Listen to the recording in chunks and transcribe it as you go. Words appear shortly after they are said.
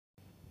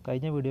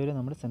കഴിഞ്ഞ വീഡിയോയിൽ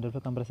നമ്മൾ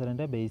സെൻട്രിഫ്യൂഗൽ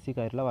കംപ്രസറിൻ്റെ ബേസിക്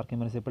ആയിട്ടുള്ള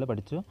വർക്കിംഗ് പ്രിൻസിപ്പിൾ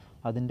പഠിച്ചു.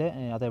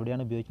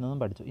 അതെവിടെയാണ്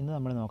ഉപയോഗിക്കുന്നതും പഠിച്ചു. ഇന്ന്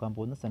നമ്മൾ നോക്കാൻ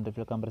പോകുന്നത്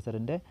സെൻട്രിഫ്യൂഗൽ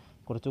കംപ്രസറിൻ്റെ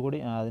കുറച്ചുകൂടി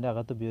അതിൻ്റെ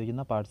അകത്ത്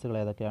ഉപയോഗിക്കുന്ന പാർട്സുകൾ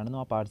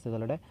ഏതൊക്കെയാണെന്നും ആ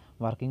പാർട്സുകളുടെ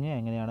വർക്കിംഗ്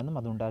എങ്ങനെയാണെന്നും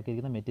അത്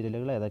ഉണ്ടാക്കിയിരിക്കുന്ന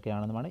മെറ്റീരിയലുകൾ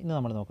ഏതൊക്കെയാണെന്നുമാണ് ഇന്ന്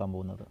നമ്മൾ നോക്കാൻ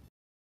പോകുന്നത്.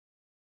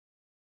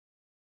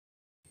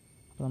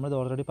 അപ്പോൾ നമ്മൾ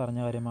ഓൾറെഡി പറഞ്ഞ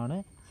കാര്യമാണ്,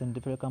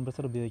 സെൻട്രിഫ്യൂഗൽ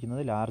കംപ്രസർ ഉപയോഗിക്കുന്നത്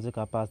ലാർജ്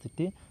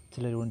കപ്പാസിറ്റി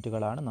ചില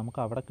യൂണിറ്റുകളാണ്. നമുക്ക്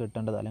അവിടെ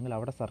കിട്ടേണ്ടത് അല്ലെങ്കിൽ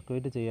അവിടെ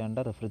സർക്കുലേറ്റ് ചെയ്യേണ്ട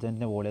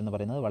റെഫ്രിജറൻറ്റിൻ്റെ വോളിയം എന്ന്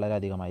പറയുന്നത് വളരെ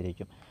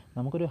അധികമായിരിക്കും.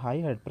 നമുക്കൊരു ഹൈ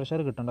ഹെഡ്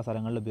പ്രഷർ കിട്ടേണ്ട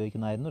സ്ഥലങ്ങളിൽ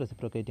ഉപയോഗിക്കുന്നതായിരുന്നു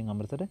റെസിപ്രോക്കേറ്റിംഗ്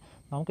കംപ്രസർ.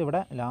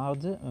 നമുക്കിവിടെ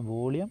ലാർജ്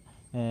വോളിയം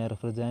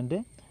റെഫ്രിജറൻറ്റ്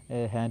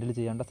ഹാൻഡിൽ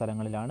ചെയ്യേണ്ട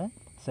സ്ഥലങ്ങളിലാണ്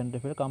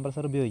സെൻട്രിഫ്യൂഗൽ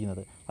കംപ്രസർ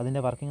ഉപയോഗിക്കുന്നത്.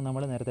 അതിൻ്റെ വർക്കിംഗ്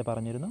നമ്മൾ നേരത്തെ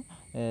പറഞ്ഞിരുന്നു.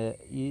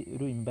 ഈ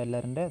ഒരു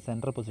ഇമ്പല്ലറിൻ്റെ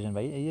സെൻട്രൽ പൊസിഷൻ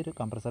വഴി, ഈ ഒരു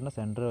കംപ്രസറിൻ്റെ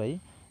സെൻറ്റർ വഴി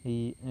ഈ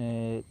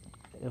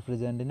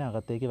റെഫ്രിജറൻറ്റിനെ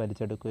അകത്തേക്ക്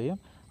വലിച്ചെടുക്കുകയും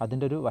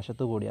അതിൻ്റെ ഒരു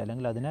വശത്തു കൂടി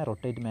അല്ലെങ്കിൽ അതിനെ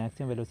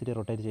മാക്സിമം വെലോസിറ്റി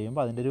റൊട്ടേറ്റ്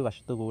ചെയ്യുമ്പോൾ അതിൻ്റെ ഒരു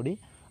വശത്തു കൂടി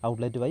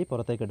ഔട്ട്ലെറ്റ് വഴി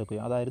പുറത്തേക്ക്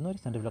എടുക്കുകയും അതായിരുന്നു ഒരു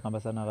സെൻട്രിഫ്യൂഗൽ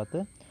കംപ്രസറിനകത്ത്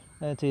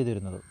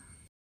ചെയ്തിരുന്നത്.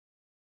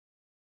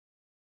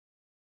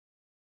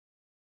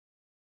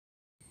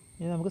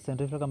 ഇനി നമുക്ക്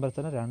സെൻട്രിഫ്യൂഗൽ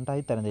കംപ്രസറിനെ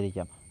രണ്ടായി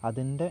തരംതിരിക്കാം.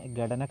 അതിൻ്റെ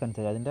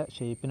ഘടനക്കനുസരിച്ച്, അതിൻ്റെ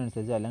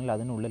ഷേപ്പിനനുസരിച്ച് അല്ലെങ്കിൽ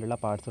അതിനുള്ളിലുള്ള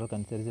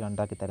പാർട്സുകൾക്കനുസരിച്ച്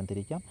രണ്ടാക്കി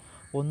തരംതിരിക്കാം.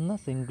 ഒന്ന്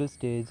സിംഗിൾ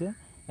സ്റ്റേജ്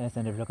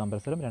സെൻട്രിഫ്യൂഗൽ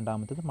കംപ്രസറും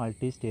രണ്ടാമത്തേത്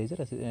multi stage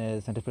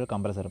centrifugal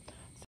കംപ്രസറും.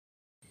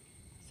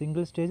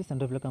 Single stage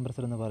centrifugal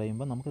compressor എന്ന്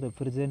പറയുമ്പോൾ നമുക്ക്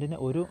റെഫ്രിജറൻറ്റിനെ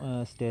ഒരു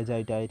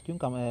സ്റ്റേജായിട്ടായിരിക്കും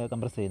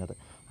കംപ്രസ് ചെയ്യുന്നത്.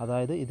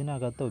 അതായത്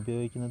ഇതിനകത്ത്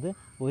ഉപയോഗിക്കുന്നത്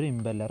ഒരു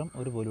ഇമ്പല്ലറും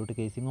ഒരു വൊല്യൂട്ട്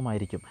കേസിങ്ങും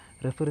ആയിരിക്കും.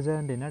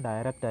 റെഫ്രിജറൻറ്റിനെ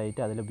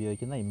ഡയറക്റ്റായിട്ട് അതിൽ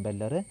ഉപയോഗിക്കുന്ന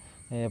ഇമ്പല്ലർ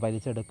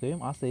വലിച്ചെടുക്കുകയും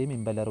ആ സെയിം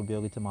ഇമ്പല്ലർ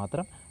ഉപയോഗിച്ച്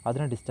മാത്രം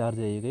അതിനെ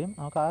ഡിസ്ചാർജ് ചെയ്യുകയും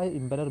നമുക്ക് ആ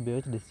ഇമ്പല്ലർ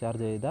ഉപയോഗിച്ച്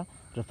ഡിസ്ചാർജ് ചെയ്ത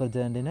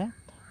റെഫ്രിജറൻറ്റിനെ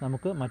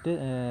നമുക്ക് മറ്റ്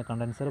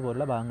കണ്ടൻസർ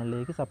പോലുള്ള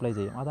ഭാഗങ്ങളിലേക്ക് സപ്ലൈ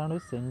ചെയ്യും. അതാണ്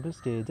ഒരു സിംഗിൾ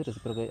സ്റ്റേജ്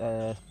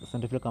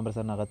സെൻട്രിഫ്യൂഗൽ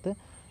കംപ്രസറിനകത്ത്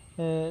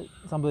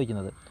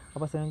സംഭവിക്കുന്നത്.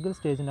 അപ്പോൾ സിംഗിൾ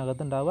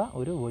സ്റ്റേജിനകത്ത് ഉണ്ടാവുക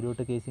ഒരു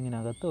വൊല്യൂട്ട്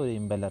കേസിങ്ങിനകത്ത് ഒരു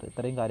ഇമ്പല്ലർ,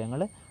 ഇത്രയും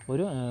കാര്യങ്ങൾ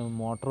ഒരു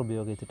മോട്ടർ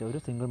ഉപയോഗിച്ചിട്ട്, ഒരു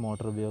സിംഗിൾ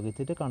മോട്ടർ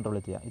ഉപയോഗിച്ചിട്ട് കൺട്രോൾ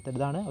ചെയ്യാം.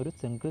 ഇതാണ് ഒരു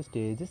സിംഗിൾ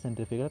സ്റ്റേജ്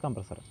സെൻട്രിഫ്യൂഗൽ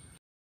കംപ്രസർ.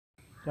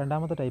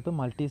 രണ്ടാമത്തെ type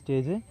multi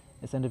stage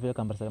centrifugal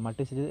compressor.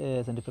 Multi stage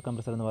centrifugal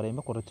compressor എന്ന്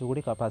പറയുമ്പോൾ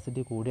കുറച്ചുകൂടി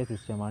കപ്പാസിറ്റി കൂടിയ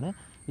സിസ്റ്റമാണ്.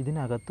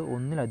 ഇതിനകത്ത്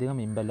ഒന്നിലധികം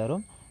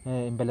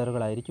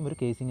ഇമ്പല്ലറുകളായിരിക്കും ഒരു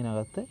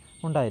കേസിങ്ങിനകത്ത്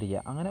ഉണ്ടായിരിക്കുക.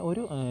 അങ്ങനെ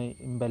ഒരു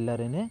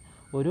ഇമ്പല്ലറിന്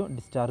ഒരു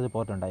ഡിസ്ചാർജ്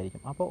പോർട്ട്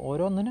ഉണ്ടായിരിക്കും. അപ്പോൾ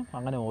ഓരോന്നിനും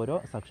അങ്ങനെ ഓരോ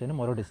സെക്ഷനും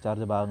ഓരോ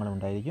ഡിസ്ചാർജ് ഭാഗങ്ങളും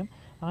ഉണ്ടായിരിക്കും.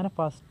 അങ്ങനെ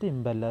ഫസ്റ്റ്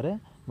ഇമ്പല്ലർ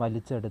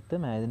വലിച്ചെടുത്ത്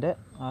അതിൻ്റെ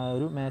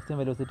ഒരു മാക്സിമം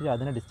വെലോസിറ്റി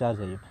അതിനെ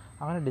ഡിസ്ചാർജ് ചെയ്യും.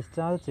 അങ്ങനെ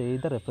ഡിസ്ചാർജ്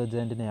ചെയ്ത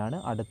റെഫ്രിജറൻറ്റിനെയാണ്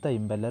അടുത്ത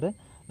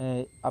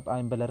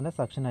ഇമ്പല്ലറിൻ്റെ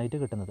സെക്ഷനായിട്ട്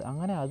കിട്ടുന്നത്.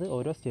 അങ്ങനെ അത്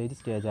ഓരോ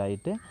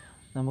സ്റ്റേജായിട്ട്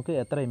നമുക്ക്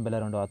എത്ര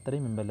ഇമ്പല്ലറുണ്ടോ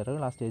അത്രയും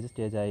ഇമ്പല്ലറുകൾ ആ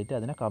സ്റ്റേജായിട്ട്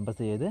അതിനെ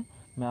കംപ്രസ് ചെയ്ത്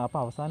അപ്പോൾ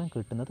അവസാനം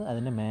കിട്ടുന്നത്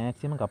അതിൻ്റെ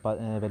മാക്സിമം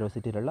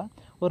വെലോസിറ്റിയിലുള്ള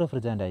ഒരു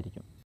റെഫ്രിജറൻ്റ്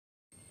ആയിരിക്കും.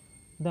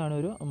 ഇതാണ്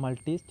ഒരു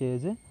മൾട്ടി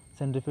സ്റ്റേജ്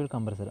സെൻട്രിഫ്യൂഗൽ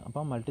കംപ്രസർ.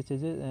 അപ്പോൾ മൾട്ടി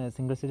സ്റ്റേജ്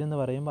സിംഗിൾ സ്റ്റേജ് എന്ന്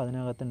പറയുമ്പോൾ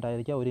അതിനകത്ത്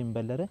ഉണ്ടായിരിക്കുക ഒരു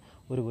ഇമ്പല്ലർ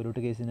ഒരു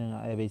വൊല്യൂട്ട്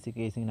ബേസിക്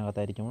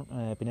കേസിങ്ങിനകത്തായിരിക്കും.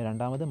 പിന്നെ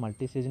രണ്ടാമത്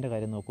മൾട്ടി സ്റ്റേജിൻ്റെ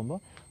കാര്യം നോക്കുമ്പോൾ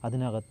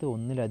അതിനകത്ത്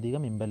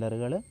ഒന്നിലധികം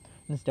ഇമ്പല്ലറുകൾ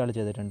ഇൻസ്റ്റാൾ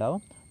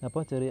ചെയ്തിട്ടുണ്ടാവും.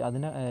 അപ്പോൾ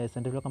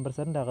സെൻട്രിഫ്യൂഗൽ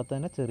കംപ്രസറിൻ്റെ അകത്ത്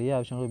തന്നെ ചെറിയ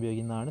ആവശ്യങ്ങൾ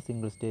ഉപയോഗിക്കുന്നതാണ്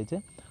സിംഗിൾ സ്റ്റേജ്.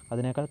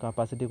 അതിനേക്കാൾ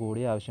കപ്പാസിറ്റി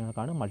കൂടിയ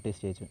ആവശ്യങ്ങൾക്കാണ് മൾട്ടി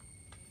സ്റ്റേജ്.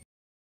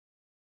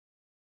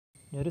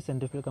 ഒരു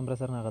സെൻട്രിഫ്യൂഗൽ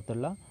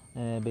കംപ്രസറിനകത്തുള്ള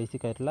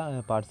ബേസിക് ആയിട്ടുള്ള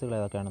പാർട്സുകൾ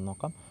ഏതൊക്കെയാണെന്ന്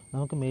നോക്കാം.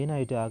 നമുക്ക്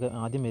മെയിനായിട്ട്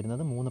ആദ്യം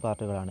വരുന്നത് 3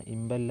 പാർട്ടുകളാണ്: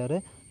 ഇമ്പല്ലർ,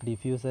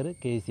 ഡിഫ്യൂസർ,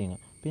 കേസിങ്,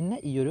 പിന്നെ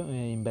ഈ ഒരു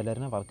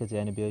ഇമ്പല്ലറിനെ വർക്ക്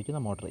ചെയ്യാൻ ഉപയോഗിക്കുന്ന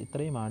മോട്ടർ.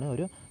 ഇത്രയുമാണ്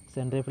ഒരു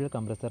സെൻട്രിഫ്യൂഗൽ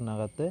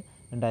കംപ്രസറിനകത്ത്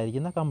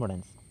ഉണ്ടായിരിക്കുന്ന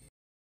കമ്പോണൻസ്.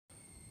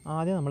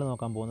 ആദ്യം നമ്മൾ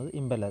നോക്കാൻ പോകുന്നത്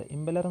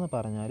ഇമ്പല്ലർ എന്ന്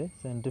പറഞ്ഞാൽ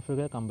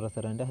സെൻട്രിഫ്യൂഗൽ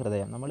കംപ്രസറിൻ്റെ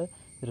ഹൃദയം. നമ്മൾ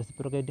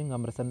റെസിപ്രോക്കേറ്റിംഗ്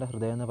കംപ്രസറിൻ്റെ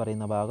ഹൃദയം എന്ന്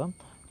പറയുന്ന ഭാഗം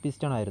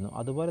പിസ്റ്റൺ ആയിരുന്നു.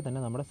 അതുപോലെ തന്നെ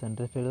നമ്മുടെ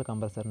സെൻട്രിഫ്യൂഗൽ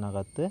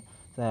കംപ്രസറിനകത്ത്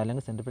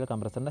അല്ലെങ്കിൽ സെൻട്രിഫ്യൂഗൽ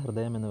കംപ്രസറിൻ്റെ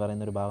ഹൃദയം എന്ന്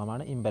പറയുന്ന ഒരു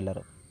ഭാഗമാണ് ഇമ്പല്ലർ.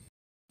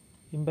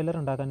 ഇമ്പല്ലർ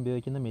ഉണ്ടാക്കാൻ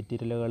ഉപയോഗിക്കുന്ന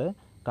മെറ്റീരിയലുകൾ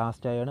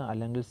കാസ്റ്റ് അയൺ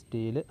അല്ലെങ്കിൽ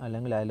സ്റ്റീൽ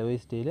അല്ലെങ്കിൽ അലോയ്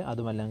സ്റ്റീൽ,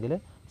 അതുമല്ലെങ്കിൽ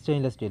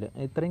സ്റ്റെയിൻലെസ് സ്റ്റീൽ,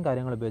 ഇത്രയും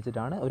കാര്യങ്ങൾ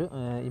ഉപയോഗിച്ചിട്ടാണ് ഒരു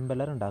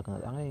ഇമ്പല്ലർ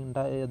ഉണ്ടാക്കുന്നത്. അങ്ങനെ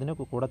അതിന്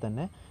കൂടെ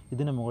തന്നെ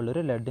ഇതിന് മുകളിൽ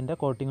ഒരു ലെഡിൻ്റെ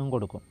കോട്ടിങ്ങും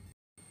കൊടുക്കും.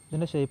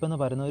 ഇതിൻ്റെ ഷേപ്പ് എന്ന്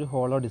പറയുന്നത് ഒരു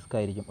ഹോളോ ഡിസ്ക്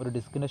ആയിരിക്കും. ഒരു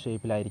ഡിസ്കിൻ്റെ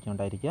ഷേപ്പിലായിരിക്കും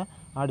ഉണ്ടായിരിക്കുക.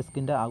 ആ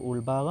ഡിസ്കിൻ്റെ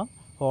ഉൾഭാഗം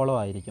ഹോളോ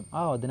ആയിരിക്കും.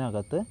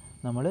 അതിനകത്ത്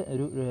നമ്മൾ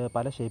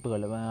പല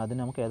ഷേപ്പുകൾ, അതിന്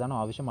നമുക്ക് ഏതാണോ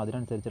ആവശ്യം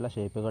അതിനനുസരിച്ചുള്ള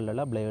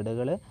ഷേപ്പുകളിലുള്ള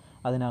ബ്ലേഡുകൾ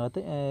അതിനകത്ത്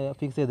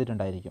ഫിക്സ്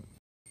ചെയ്തിട്ടുണ്ടായിരിക്കും.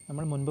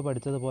 നമ്മൾ മുൻപ്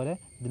പഠിച്ചതുപോലെ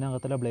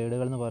ഇതിനകത്തുള്ള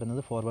ബ്ലേഡുകൾ എന്ന്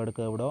പറയുന്നത് ഫോർവേഡ്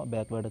കേർവ്ഡോ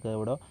ബാക്ക്വേർഡ്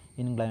കേർവ്ഡോ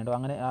ഇൻക്ലൈൻഡോ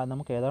അങ്ങനെ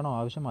നമുക്ക് ഏതാണോ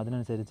ആവശ്യം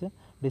അതിനനുസരിച്ച്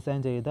ഡിസൈൻ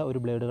ചെയ്ത ഒരു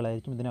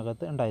ബ്ലേഡുകളായിരിക്കും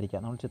ഇതിനകത്ത് ഉണ്ടായിരിക്കുക.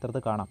 നമ്മൾ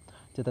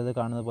ചിത്രത്തിൽ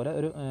കാണുന്നത് പോലെ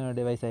ഒരു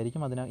ഡിവൈസ്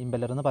ആയിരിക്കും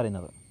ഇമ്പല്ലർ എന്ന്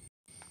പറയുന്നത്.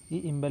 ഈ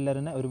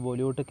ഇമ്പല്ലറിനെ ഒരു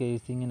വൊല്യൂട്ട്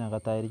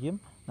കേസിങ്ങിനകത്തായിരിക്കും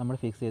നമ്മൾ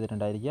ഫിക്സ്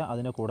ചെയ്തിട്ടുണ്ടായിരിക്കുക.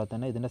 അതിൻ്റെ കൂടെ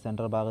തന്നെ ഇതിൻ്റെ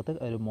സെൻട്രൽ ഭാഗത്ത്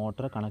ഒരു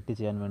മോട്ടർ കണക്ട്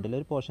ചെയ്യാൻ വേണ്ടിയുള്ള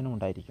ഒരു പോർഷനും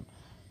ഉണ്ടായിരിക്കും.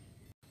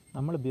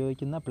 നമ്മൾ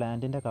ഉപയോഗിക്കുന്ന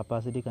പ്ലാന്റിൻ്റെ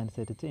കപ്പാസിറ്റിക്ക്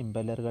അനുസരിച്ച്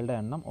ഇമ്പല്ലറുകളുടെ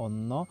എണ്ണം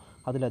ഒന്നോ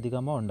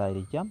അതിലധികമോ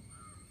ഉണ്ടായിരിക്കാം.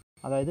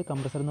 അതായത്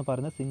കംപ്രസർ എന്ന്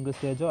പറയുന്നത് സിംഗിൾ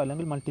സ്റ്റേജോ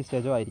അല്ലെങ്കിൽ മൾട്ടി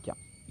സ്റ്റേജോ ആയിരിക്കാം.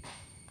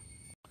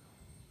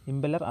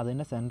 ഇമ്പല്ലർ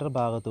അതിൻ്റെ സെൻട്രൽ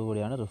ഭാഗത്തു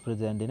കൂടിയാണ്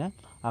റെഫ്രിജറൻറ്റിനെ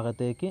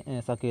അകത്തേക്ക്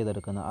സക്ക്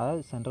ചെയ്തെടുക്കുന്നത്. ആ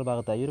സെൻട്രൽ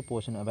ഭാഗത്തായി ഒരു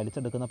പോർഷൻ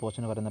വലിച്ചെടുക്കുന്ന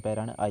പോർഷൻ പറയുന്ന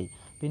പേരാണ് ഐ.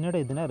 പിന്നീട്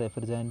ഇതിനെ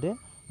റെഫ്രിജറൻറ്റ്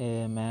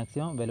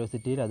മാക്സിമം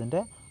വെലോസിറ്റിയിൽ അതിൻ്റെ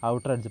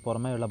ഔട്ടർ എഡ്ജ്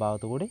പുറമേയുള്ള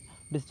ഭാഗത്തു കൂടി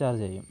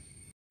ഡിസ്ചാർജ് ചെയ്യും.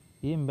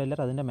 ഈ ഇമ്പല്ലർ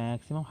അതിൻ്റെ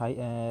മാക്സിമം ഹൈ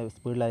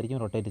സ്പീഡിലായിരിക്കും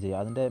റൊട്ടേറ്റ്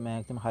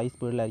ചെയ്യുക. ഹൈ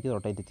സ്പീഡിലായിരിക്കും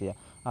റൊട്ടേറ്റ് ചെയ്യുക.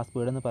 ആ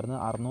സ്പീഡ് എന്ന്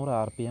പറയുന്നത് 600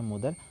 RPM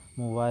മുതൽ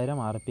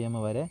 3000 RPM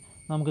വരെ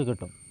നമുക്ക്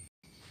കിട്ടും.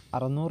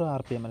 600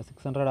 RPM അല്ല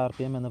 600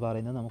 RPM എന്ന്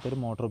പറയുന്നത് നമുക്കൊരു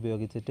മോട്ടോർ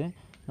ഉപയോഗിച്ചിട്ട്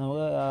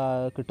നമുക്ക്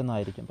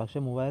കിട്ടുന്നതായിരിക്കും. പക്ഷേ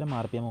 3000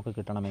 RPM ഒക്കെ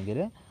കിട്ടണമെങ്കിൽ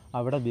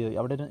അവിടെ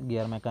ഒരു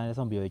ഗിയർ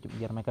മെക്കാനിസം ഉപയോഗിക്കും.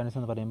 ഗിയർ മെക്കാനിസം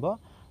എന്ന് പറയുമ്പോൾ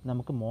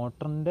നമുക്ക്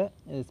മോട്ടറിൻ്റെ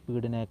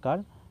സ്പീഡിനേക്കാൾ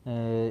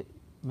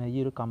ഈ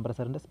ഒരു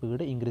കംപ്രസറിൻ്റെ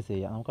സ്പീഡ് ഇൻക്രീസ്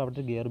ചെയ്യുക. നമുക്ക്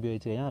അവിടെ ഗിയർ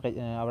ഉപയോഗിച്ച് കഴിഞ്ഞാൽ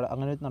അവിടെ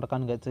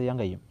അങ്ങനെ ചെയ്യാൻ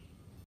കഴിയും.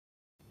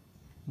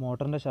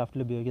 മോട്ടറിൻ്റെ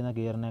ഷാഫ്റ്റിൽ ഉപയോഗിക്കുന്ന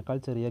ഗിയറിനേക്കാൾ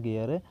ചെറിയ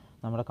ഗിയർ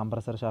നമ്മുടെ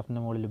കംപ്രസർ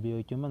ഷാഫ്റ്റിൻ്റെ മുകളിൽ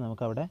ഉപയോഗിക്കുമ്പോൾ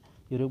നമുക്കവിടെ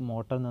ഈ ഒരു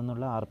മോട്ടറിൽ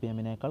നിന്നുള്ള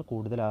RPMനേക്കാൾ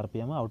കൂടുതൽ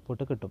RPM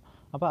ഔട്ട്പുട്ട് കിട്ടും.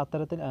 അപ്പോൾ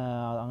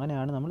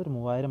അങ്ങനെയാണ് നമ്മളൊരു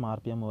 3000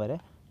 RPM വരെ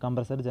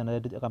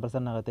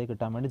കംപ്രസറിനകത്തേക്ക്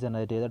കിട്ടാൻ വേണ്ടി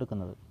ജനറേറ്റ്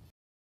ചെയ്തെടുക്കുന്നത്.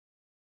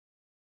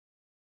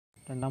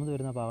 രണ്ടാമത്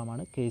വരുന്ന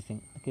ഭാഗമാണ്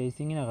കേസിംഗ്.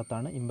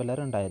 കേസിങ്ങിനകത്താണ്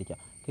ഇമ്പല്ലർ ഉണ്ടായിരിക്കുക.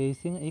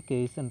 ഈ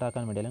കേസ്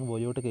ഉണ്ടാക്കാൻ വേണ്ടി അല്ലെങ്കിൽ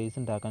ബോലിവുഡ് കേസ്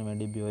ഉണ്ടാക്കാൻ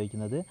വേണ്ടി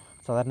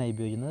സാധാരണയായി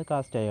ഉപയോഗിക്കുന്നത്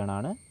കാസ്റ്റ്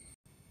അയണാണ്.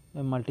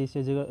 മൾട്ടി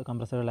സ്റ്റേജ്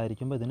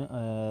കംപ്രസറുകളായിരിക്കുമ്പോൾ ഇതിന്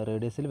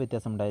റേഡിയസിൽ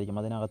വ്യത്യാസം ഉണ്ടായിരിക്കും.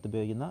 അതിനകത്ത്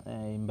ഉപയോഗിക്കുന്ന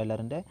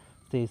ഇമ്പല്ലറിൻ്റെ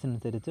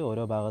സൈസിനനുസരിച്ച്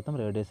ഓരോ ഭാഗത്തും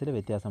റേഡിയസിൽ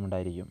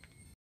വ്യത്യാസമുണ്ടായിരിക്കും.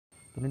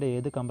 പിന്നീട്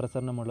ഏത്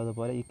കംപ്രസറിനും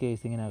ഉള്ളതുപോലെ ഈ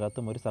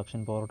കേസിങ്ങിനകത്തും ഒരു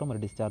സക്ഷൻ പോർട്ടും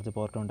ഒരു ഡിസ്ചാർജ്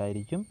പോർട്ടും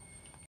ഉണ്ടായിരിക്കും.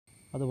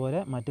 അതുപോലെ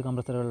മറ്റ്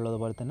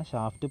കംപ്രസറുകളുള്ളതുപോലെ തന്നെ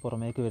ഷാഫ്റ്റ്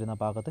പുറമേക്ക് വരുന്ന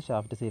ഭാഗത്ത്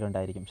ഷാഫ്റ്റ് സീൽ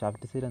ഉണ്ടായിരിക്കും.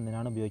 ഷാഫ്റ്റ് സീൽ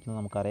എന്തിനാണ് ഉപയോഗിക്കുന്നത്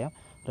നമുക്കറിയാം.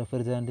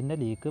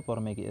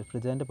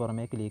 റെഫ്രിജറൻറ്റ്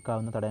പുറമേക്ക്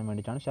ലീക്കാവുന്ന തടയാൻ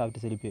വേണ്ടിയിട്ടാണ്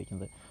ഷാഫ്റ്റ് സീൽ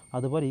ഉപയോഗിക്കുന്നത്.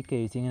 അതുപോലെ ഈ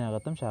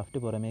കേസിങ്ങിനകത്തും ഷാഫ്റ്റ്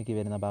പുറമേക്ക്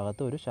വരുന്ന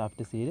ഭാഗത്ത് ഒരു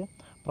ഷാഫ്റ്റ് സീൽ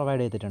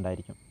പ്രൊവൈഡ്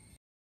ചെയ്തിട്ടുണ്ടായിരിക്കും.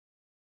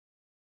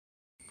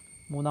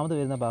 മൂന്നാമത്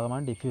വരുന്ന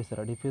ഭാഗമാണ് ഡിഫ്യൂസർ.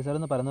 ഡിഫ്യൂസർ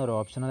എന്ന് പറയുന്നത് ഒരു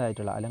ഓപ്ഷണൽ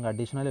ആയിട്ടുള്ള അല്ലെങ്കിൽ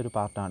അഡീഷണൽ ഒരു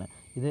പാർട്ടാണ്.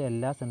 ഇത്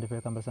എല്ലാ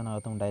സെൻട്രിഫ്യൂഗൽ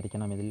കംപ്രസറിനകത്തും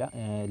ഉണ്ടായിരിക്കണമെന്നില്ല.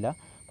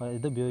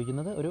 ഇത്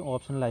ഉപയോഗിക്കുന്നത് ഒരു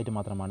ഓപ്ഷണലായിട്ട്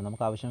മാത്രമാണ്.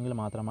 നമുക്ക് ആവശ്യമെങ്കിൽ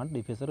മാത്രമാണ്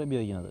ഡിഫ്യൂസർ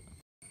ഉപയോഗിക്കുന്നത്.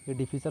 ഈ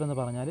ഡിഫ്യൂസർ എന്ന്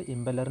പറഞ്ഞാൽ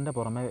ഇമ്പല്ലറിൻ്റെ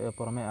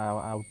പുറമെ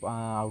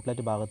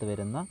ഔട്ട്ലെറ്റ് ഭാഗത്ത്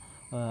വരുന്ന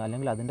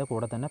അല്ലെങ്കിൽ അതിൻ്റെ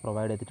കൂടെ തന്നെ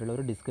പ്രൊവൈഡ് ചെയ്തിട്ടുള്ള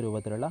ഒരു ഡിസ്ക്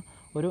രൂപത്തിലുള്ള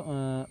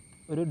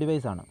ഒരു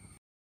ഡിവൈസാണ്.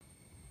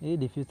 ഈ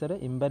ഡിഫ്യൂസർ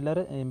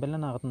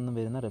ഇമ്പല്ലറിനകത്തു നിന്നും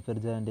വരുന്ന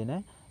റെഫ്രിജറൻറ്റിനെ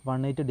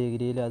 180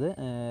 ഡിഗ്രിയിൽ അത്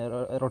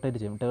റൊട്ടേറ്റ്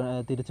ചെയ്യും,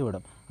 തിരിച്ചു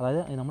വിടും.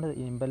 അതായത് നമ്മുടെ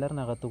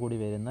ഇമ്പല്ലറിനകത്ത് കൂടി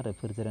വരുന്ന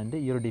റെഫ്രിജറൻറ്റ്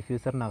ഈ ഒരു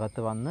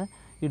ഡിഫ്യൂസറിനകത്ത് വന്ന്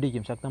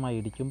ഇടിക്കും. ശക്തമായി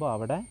ഇടിക്കുമ്പോൾ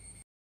അവിടെ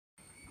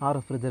ആ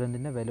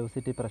റെഫ്രിജറൻറ്റിൻ്റെ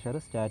വെലോസിറ്റി പ്രഷർ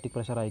സ്റ്റാറ്റിക്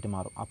പ്രഷറായിട്ട്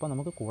മാറും. അപ്പോൾ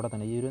നമുക്ക് കൂടെ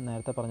തന്നെ ഈ ഒരു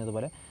നേരത്തെ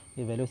പറഞ്ഞതുപോലെ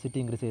ഈ വെലോസിറ്റി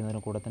ഇൻക്രീസ്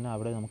ചെയ്യുന്നതിന് കൂടെ തന്നെ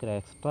അവിടെ നമുക്ക്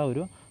എക്സ്ട്രാ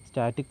ഒരു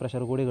സ്റ്റാറ്റിക്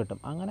പ്രഷർ കൂടി കിട്ടും.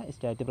 അങ്ങനെ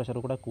സ്റ്റാറ്റിക് പ്രഷർ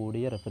കൂടെ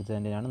കൂടിയ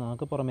റെഫ്രിജറൻറ്റിനാണ്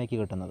നമുക്ക് പുറമേക്ക്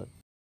കിട്ടുന്നത്.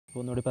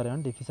 അപ്പോൾ ഒന്നുകൂടി പറയാം,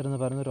 ഡിഫ്യൂസർ എന്ന്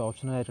പറയുന്നത് ഒരു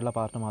ഓപ്ഷണൽ ആയിട്ടുള്ള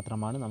പാർട്ട്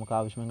മാത്രമാണ്. നമുക്ക്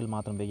ആവശ്യമെങ്കിൽ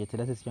മാത്രം ഉപയോഗിക്കുക.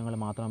 ചില സിസ്റ്റങ്ങളിൽ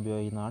മാത്രം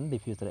ഉപയോഗിക്കുന്നതാണ്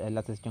ഡിഫ്യൂസർ.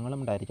 എല്ലാ സിസ്റ്റങ്ങളും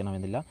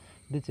ഉണ്ടായിരിക്കണമെന്നില്ല.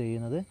 ഇത്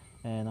ചെയ്യുന്നത്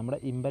നമ്മുടെ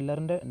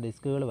ഇമ്പല്ലറിൻ്റെ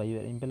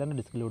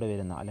ഡിസ്കിലൂടെ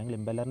വരുന്ന അല്ലെങ്കിൽ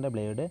ഇമ്പല്ലറിൻ്റെ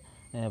ബ്ലേഡ്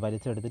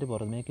വലിച്ചെടുത്തിട്ട്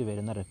പുറമേക്ക്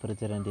വരുന്ന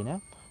റെഫ്രിജറൻറ്റിനെ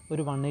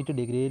ഒരു 180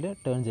 ഡിഗ്രിയിൽ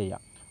ടേൺ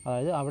ചെയ്യാം.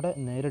 അതായത് അവിടെ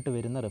നേരിട്ട്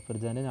വരുന്ന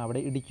റെഫ്രിജറൻറ്റിനെ അവിടെ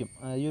ഇടിക്കും.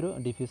 ഈ ഒരു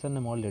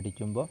ഡിഫ്യൂസറിൻ്റെ മുകളിൽ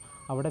ഇടിക്കുമ്പോൾ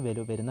അവിടെ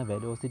വരുന്ന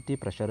വെലോസിറ്റി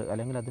പ്രഷർ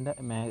അല്ലെങ്കിൽ അതിൻ്റെ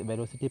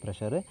വെലോസിറ്റി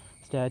പ്രഷർ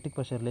സ്റ്റാറ്റിക്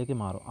പ്രഷറിലേക്ക്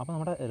മാറും. അപ്പോൾ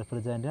നമ്മുടെ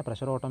റെഫ്രിജറൻറ്റിൻ്റെ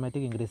പ്രഷർ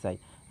ഓട്ടോമാറ്റിക് ഇൻക്രീസ് ആയി.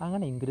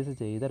 അങ്ങനെ ഇൻക്രീസ്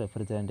ചെയ്ത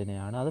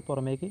റെഫ്രിജറൻറ്റിനെയാണ് അത്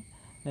പുറമേക്ക്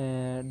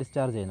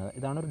ഡിസ്ചാർജ് ചെയ്യുന്നത്.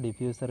 ഇതാണ് ഒരു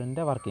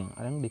ഡിഫ്യൂസറിൻ്റെ വർക്കിംഗ്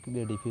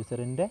അല്ലെങ്കിൽ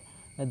ഡിഫ്യൂസറിൻ്റെ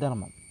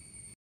ധർമ്മം.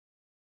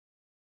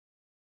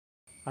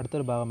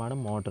 അടുത്തൊരു ഭാഗമാണ്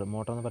മോട്ടർ.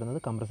 മോട്ടർ എന്ന് പറയുന്നത്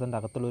കംപ്രസറിൻ്റെ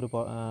അകത്തുള്ളൊരു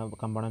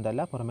കമ്പോണൻ്റ്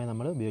അല്ല, പുറമേ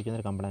നമ്മൾ ഉപയോഗിക്കുന്ന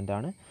ഒരു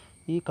കമ്പോണൻ്റാണ്.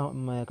 ഈ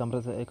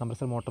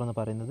കംപ്രസർ മോട്ടർ എന്ന്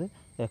പറയുന്നത്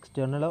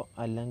എക്സ്റ്റേണലോ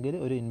അല്ലെങ്കിൽ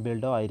ഒരു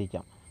ഇൻബിൽഡോ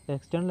ആയിരിക്കാം.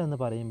 എക്സ്റ്റേണൽ എന്ന്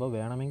പറയുമ്പോൾ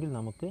വേണമെങ്കിൽ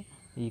നമുക്ക്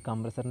ഈ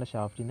കംപ്രസറിൻ്റെ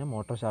ഷാഫ്റ്റിനെ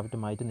മോട്ടോർ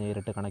ഷാഫ്റ്റുമായിട്ട്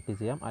നേരിട്ട് കണക്ട്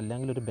ചെയ്യാം,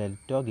 അല്ലെങ്കിൽ ഒരു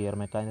ബെൽറ്റോ ഗിയർ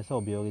മെക്കാനിസമോ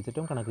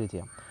ഉപയോഗിച്ചിട്ടും കണക്ട്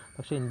ചെയ്യാം.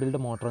 പക്ഷേ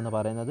ഇൻബിൽഡ് മോട്ടർ എന്ന്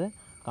പറയുന്നത്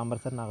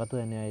കംപ്രസറിനകത്ത്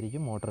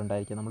തന്നെയായിരിക്കും മോട്ടർ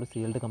ഉണ്ടായിരിക്കുക. നമ്മൾ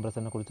സീൽഡ്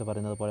കംപ്രസറിനെ കുറിച്ച്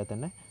പറയുന്നത് പോലെ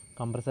തന്നെ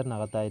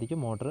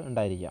കംപ്രസറിനകത്തായിരിക്കും മോട്ടർ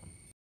ഉണ്ടായിരിക്കുക.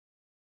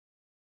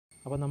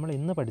 അപ്പോൾ നമ്മൾ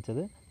ഇന്ന്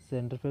പഠിച്ചത്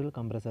സെൻട്രിഫ്യൂഗൽ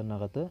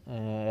കംപ്രസറിനകത്ത്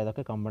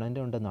ഏതൊക്കെ കമ്പണൻ്റ്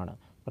ഉണ്ടെന്നാണ്.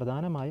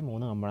 പ്രധാനമായും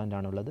 3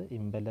 കമ്പണൻ്റാണുള്ളത്: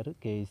 ഇമ്പല്ലർ,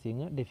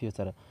 കേസിങ്,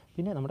 ഡിഫ്യൂസർ.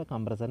 പിന്നെ നമ്മുടെ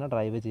കംപ്രസറിനെ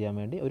ഡ്രൈവ് ചെയ്യാൻ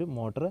വേണ്ടി ഒരു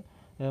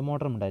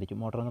മോട്ടറും ഉണ്ടായിരിക്കും.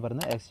 മോട്ടർ എന്ന്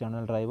പറയുന്നത്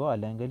എക്സ്റ്റേണൽ ഡ്രൈവോ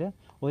അല്ലെങ്കിൽ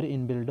ഒരു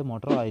ഇൻബിൽഡ്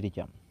മോട്ടറോ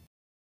ആയിരിക്കാം.